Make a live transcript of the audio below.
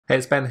Hey,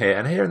 it's Ben here,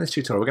 and here in this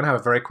tutorial we're going to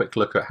have a very quick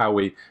look at how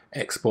we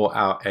export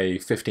out a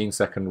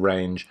 15-second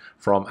range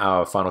from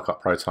our Final Cut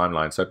Pro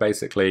timeline. So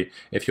basically,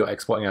 if you're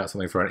exporting out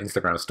something for an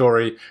Instagram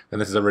story, then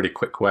this is a really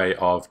quick way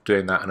of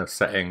doing that and of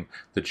setting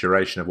the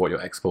duration of what you're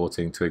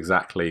exporting to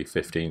exactly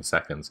 15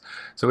 seconds.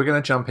 So we're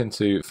going to jump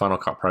into Final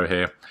Cut Pro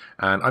here,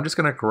 and I'm just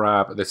going to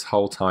grab this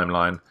whole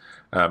timeline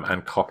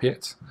and copy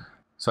it.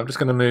 So I'm just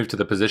going to move to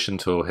the position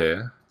tool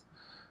here,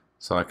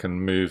 so I can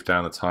move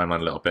down the timeline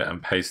a little bit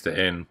and paste it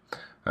in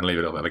and leave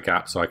a little bit of a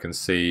gap so I can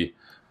see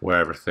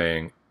where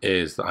everything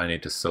is that I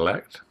need to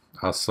select.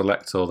 I'll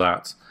select all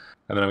that,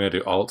 and then I'm going to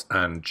do Alt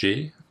and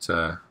G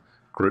to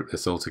group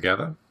this all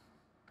together.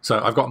 So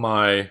I've got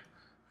my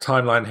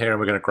timeline here, and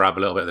we're going to grab a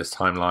little bit of this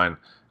timeline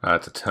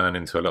to turn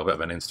into a little bit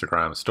of an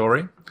Instagram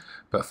story.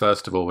 But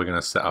first of all, we're going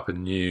to set up a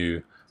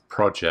new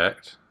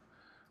project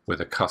with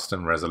a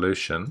custom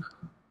resolution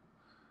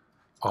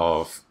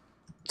of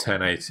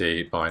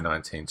 1080 by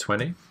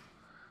 1920.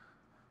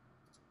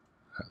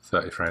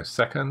 30 frames a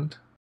second,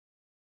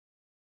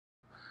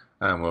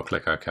 and we'll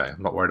click OK.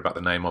 I'm not worried about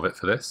the name of it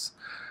for this.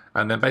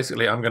 And then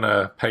basically I'm going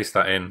to paste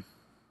that in,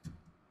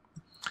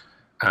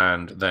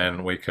 and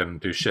then we can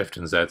do Shift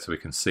and Z so we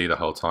can see the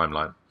whole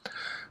timeline.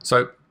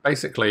 So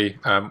basically,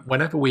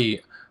 whenever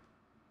we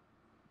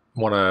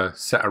want to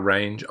set a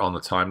range on the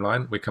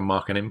timeline, we can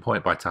mark an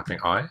endpoint by tapping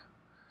I.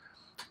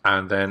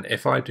 And then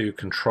if I do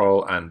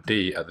Control and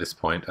D at this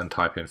point and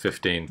type in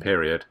 15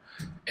 period,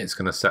 it's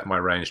going to set my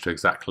range to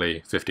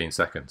exactly 15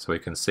 seconds. So we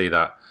can see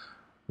that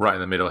right in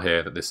the middle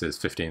here that this is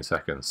 15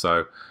 seconds.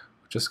 So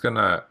we're just going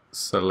to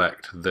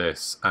select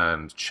this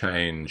and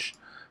change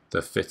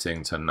the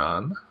fitting to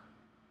none.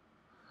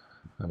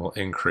 And we'll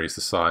increase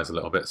the size a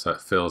little bit so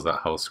it fills that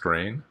whole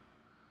screen.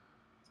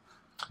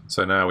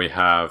 So now we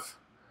have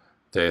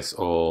this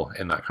all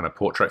in that kind of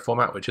portrait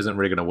format, which isn't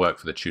really going to work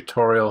for the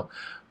tutorial,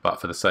 but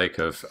for the sake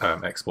of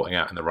exporting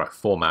out in the right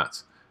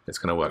format, it's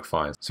going to work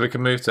fine. So we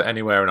can move to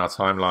anywhere in our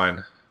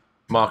timeline,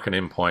 mark an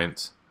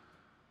endpoint,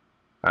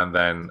 and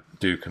then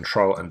do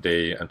Control and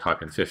D and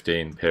type in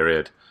 15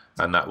 period,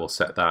 and that will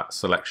set that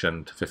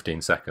selection to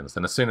 15 seconds.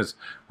 Then as soon as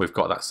we've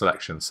got that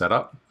selection set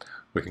up,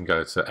 we can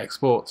go to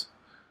export,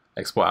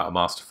 export out a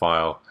master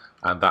file,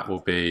 and that will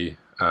be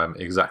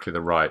exactly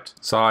the right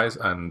size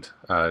and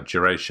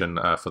duration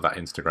for that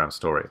Instagram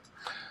story.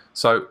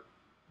 So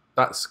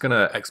that's going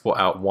to export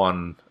out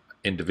one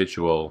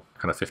individual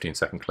kind of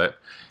 15-second clip.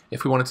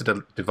 If we wanted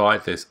to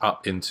divide this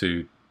up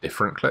into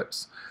different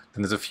clips,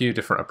 then there's a few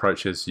different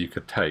approaches you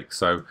could take.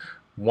 So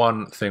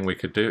one thing we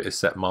could do is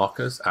set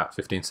markers at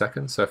 15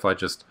 seconds. So if I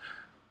just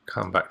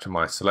come back to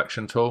my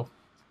selection tool,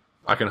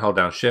 I can hold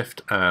down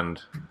Shift and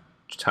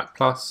tap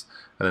plus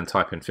and then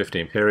type in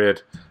 15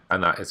 period,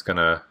 and that is going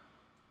to,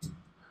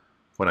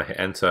 when I hit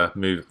enter,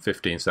 move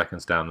 15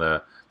 seconds down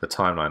the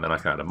timeline. Then I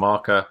can add a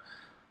marker,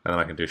 and then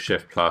I can do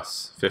Shift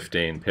plus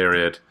 15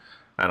 period,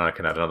 and I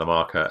can add another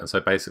marker. And so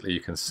basically you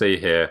can see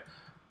here,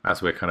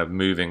 as we're kind of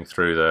moving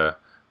through the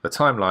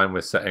timeline,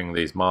 we're setting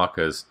these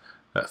markers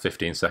at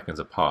 15 seconds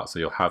apart. So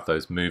you'll have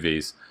those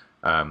movies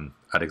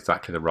at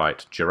exactly the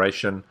right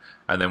duration,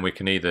 and then we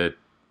can either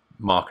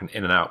mark an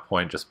in and out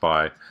point just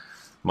by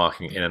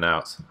marking in and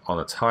out on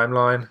the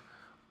timeline,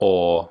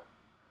 or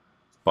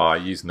by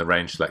using the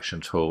range selection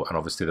tool. And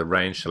obviously the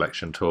range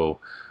selection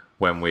tool,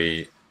 when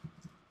we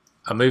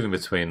are moving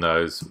between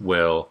those,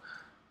 will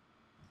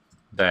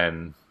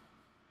then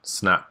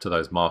snap to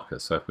those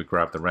markers. So if we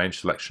grab the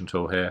range selection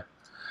tool here,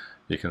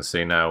 you can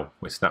see now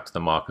we snap to the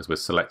markers, we're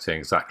selecting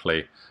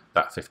exactly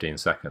that 15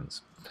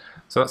 seconds.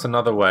 So that's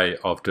another way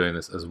of doing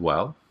this as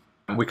well.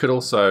 And we could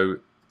also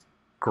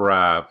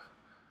grab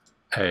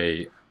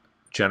a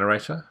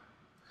generator,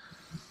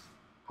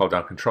 hold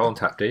down Control and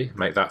tap D,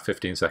 make that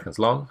 15 seconds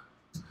long,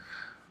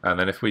 and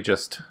then if we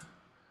just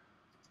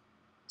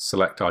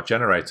select our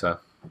generator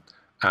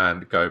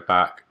and go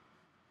back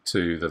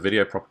to the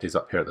video properties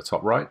up here at the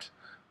top right,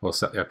 we'll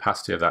set the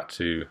opacity of that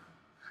to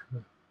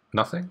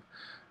nothing.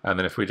 And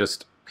then if we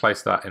just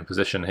place that in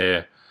position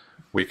here,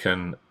 we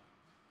can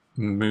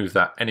move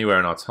that anywhere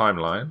in our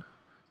timeline.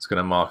 It's going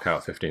to mark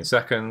out 15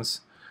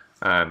 seconds,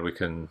 and we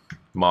can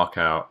mark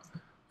out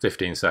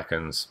 15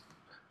 seconds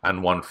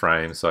and 1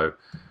 frame. So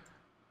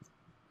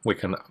we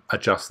can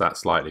adjust that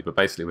slightly, but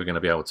basically we're going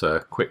to be able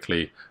to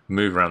quickly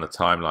move around the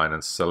timeline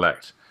and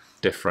select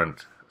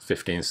different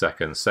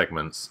 15-second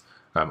segments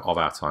of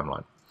our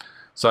timeline.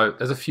 So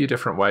there's a few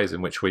different ways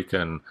in which we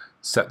can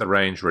set the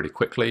range really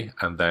quickly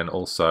and then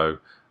also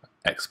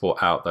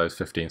export out those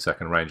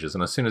 15-second ranges.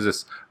 And as soon as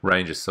this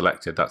range is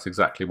selected, that's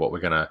exactly what we're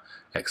going to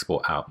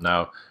export out.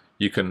 Now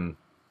you can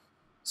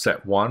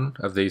set one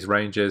of these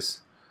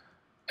ranges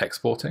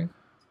exporting,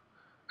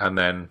 and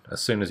then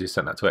as soon as you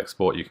set that to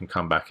export, you can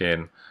come back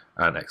in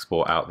and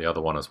export out the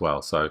other one as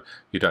well. So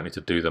you don't need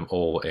to do them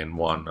all in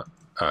one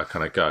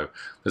kind of go.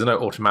 There's no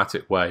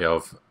automatic way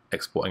of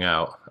exporting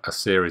out a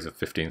series of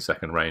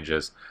 15-second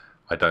ranges,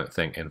 I don't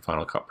think, in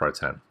Final Cut Pro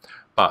 10.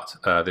 But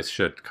this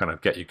should kind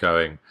of get you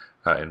going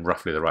in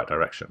roughly the right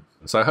direction.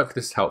 So I hope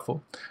this is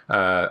helpful.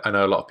 I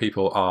know a lot of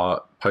people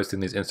are posting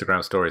these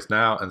Instagram stories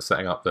now and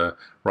setting up the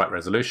right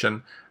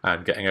resolution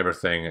and getting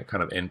everything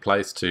kind of in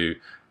place to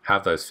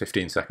have those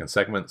 15-second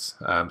segments,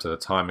 so the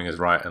timing is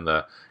right and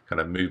the kind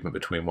of movement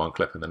between one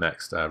clip and the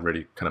next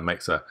really kind of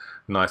makes a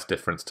nice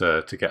difference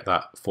to get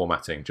that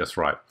formatting just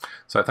right.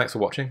 So thanks for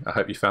watching. I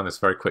hope you found this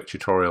very quick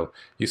tutorial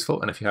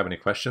useful, and if you have any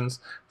questions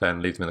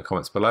then leave them in the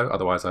comments below.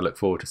 Otherwise I look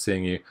forward to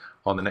seeing you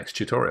on the next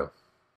tutorial.